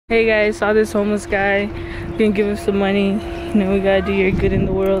Hey guys, saw this homeless guy. Gonna give him some money. You know, we gotta do your good in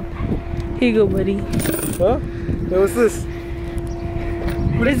the world. Here you go, buddy. Huh? What's this?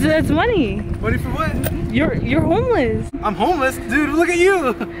 That's money. Money for what? You're homeless. I'm homeless, dude. Look at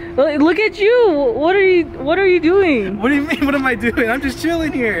you. Look at you. What are you doing? What do you mean? What am I doing? I'm just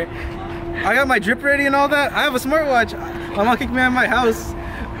chilling here. I got my drip ready and all that. I have a smartwatch. My mom kicked me out of my house.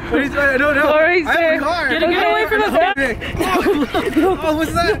 What are you doing? I don't know. Sorry, I have a car. Get away from us, guy. Oh,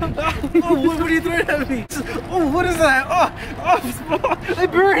 what's that? Oh, what are you throwing at me? Oh, what is that? Oh,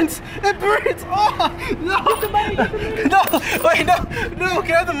 it burns. It burns. Oh, no. Get the money. No, wait, no.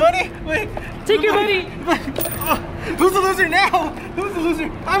 Can I have the money? Wait. Take your money. Oh, who's the loser now? Who's the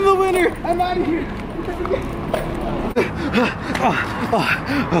loser? I'm the winner. I'm out of here.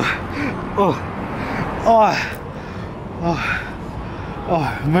 Oh,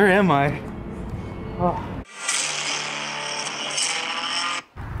 where am I? Oh.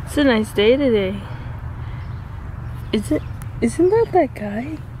 It's a nice day today. Isn't that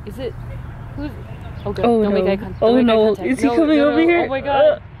guy? Is it? Who's? Oh god. Oh no. no. Make eye contact. Oh Make eye no. contact. Is he coming over here? Oh my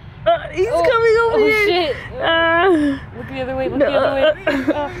god. He's coming over here. Oh shit. Look the other way. Look the other way.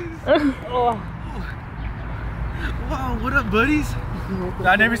 Oh. Wow, what up, buddies?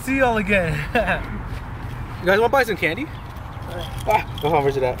 I'll never see y'all again. You guys want to buy some candy? Oh,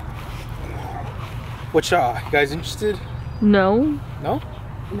 where's it at? What shop? You guys interested? No. No?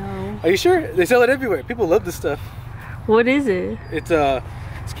 No. Are you sure? They sell it everywhere. People love this stuff. What is it? It's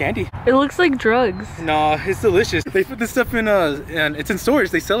candy. It looks like drugs. No, it's delicious. They put this stuff in and it's in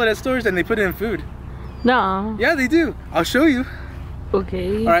stores. They sell it at stores and they put it in food. No. Yeah, they do. I'll show you.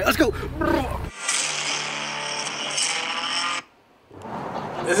 Okay. All right, let's go.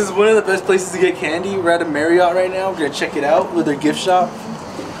 This is one of the best places to get candy. We're at a Marriott right now. We're gonna check it out with their gift shop.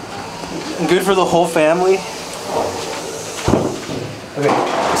 And good for the whole family. Okay.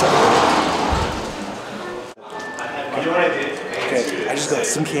 Okay, I just got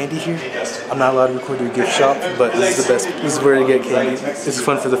some candy here. I'm not allowed to record their gift shop, but this is the best. This is where to get candy. This is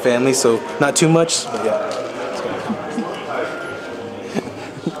fun for the family, so not too much, but yeah.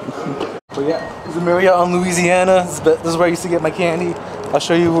 But yeah, this is Marriott on Louisiana. This is where I used to get my candy. I'll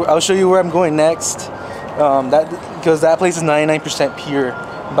show you where I'm going next. Because that place is 99% pure.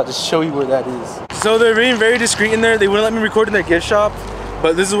 I'm about to show you where that is. So they're being very discreet in there. They wouldn't let me record in their gift shop,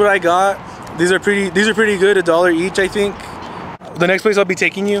 but this is what I got. These are pretty good, $1 each, I think. The next place I'll be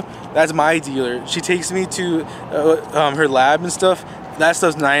taking you, that's my dealer. She takes me to her lab and stuff. That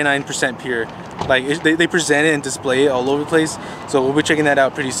stuff's 99% pure. Like they present it and display it all over the place. So we'll be checking that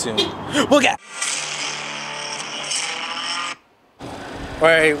out pretty soon. We'll get.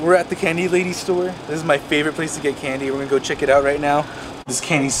 Alright, we're at the Candy Lady store. This is my favorite place to get candy. We're gonna go check it out right now. This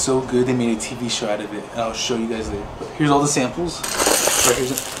candy's so good, they made a TV show out of it. And I'll show you guys later. Here's all the samples.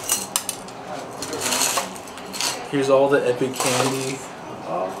 Here's all the epic candy.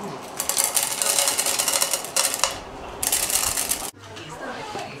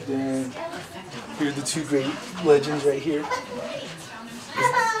 Then here's the two great legends right here.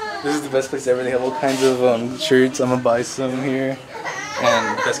 This is the best place ever. They have all kinds of shirts. I'm gonna buy some here.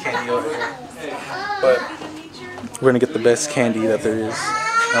 And best candy over here. But we're gonna get the best candy that there is.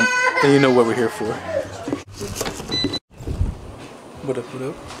 And you know what we're here for. What up, what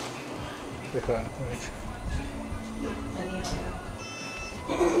up?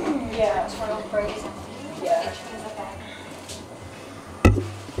 Yeah, it's for praise. Yeah.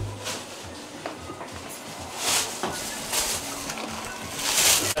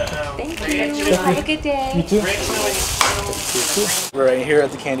 Thank you. Have a good day. You too. We're right here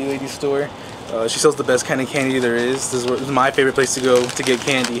at the Candy Lady store. She sells the best kind of candy there is. This is my favorite place to go to get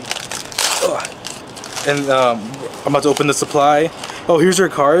candy. Ugh. And I'm about to open the supply. Oh, here's her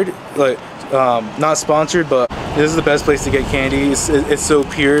card. Like, not sponsored, but this is the best place to get candy. It's so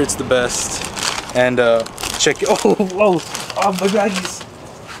pure. It's the best. And check it. Oh, my baggies.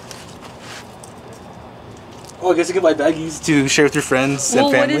 Oh, I guess you can buy baggies to share with your friends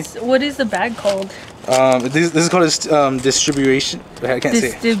and family. What is the bag called? This is called distribution. I can't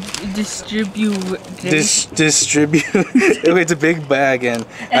say it. Distribute. Okay, it's a big bag, and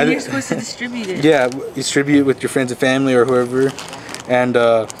you're supposed to distribute it. Yeah, distribute with your friends and family or whoever. And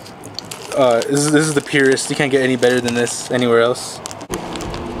this is the purest. You can't get any better than this anywhere else.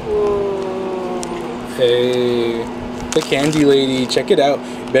 Whoa. Hey, the Candy Lady. Check it out.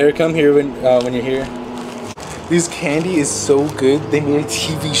 Better come here when you're here. This candy is so good. They made a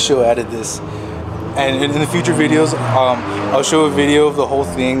TV show out of this. And in the future videos, I'll show a video of the whole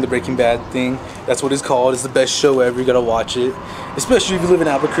thing, the Breaking Bad thing. That's what it's called. It's the best show ever. You gotta watch it, especially if you live in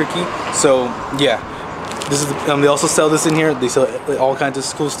Albuquerque. So yeah, This is they also sell this in here. They sell all kinds of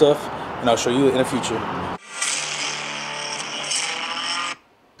cool stuff, and I'll show you in the future.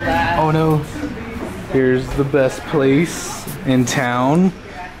 Oh no! Here's the best place in town.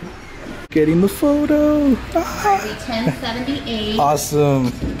 Getting the photo. Ah. 1078. Awesome.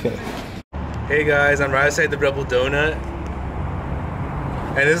 Okay. Hey guys, I'm right outside the Rebel Donut,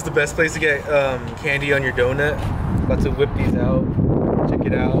 and this is the best place to get candy on your donut. About to whip these out. Check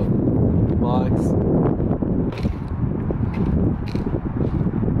it out. Box.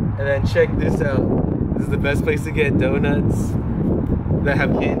 And then check this out. This is the best place to get donuts that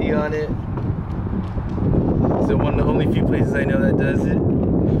have candy on it. So one of the only few places I know that does it.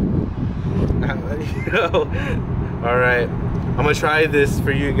 Alright, I'm gonna try this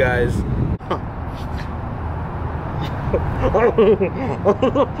for you guys.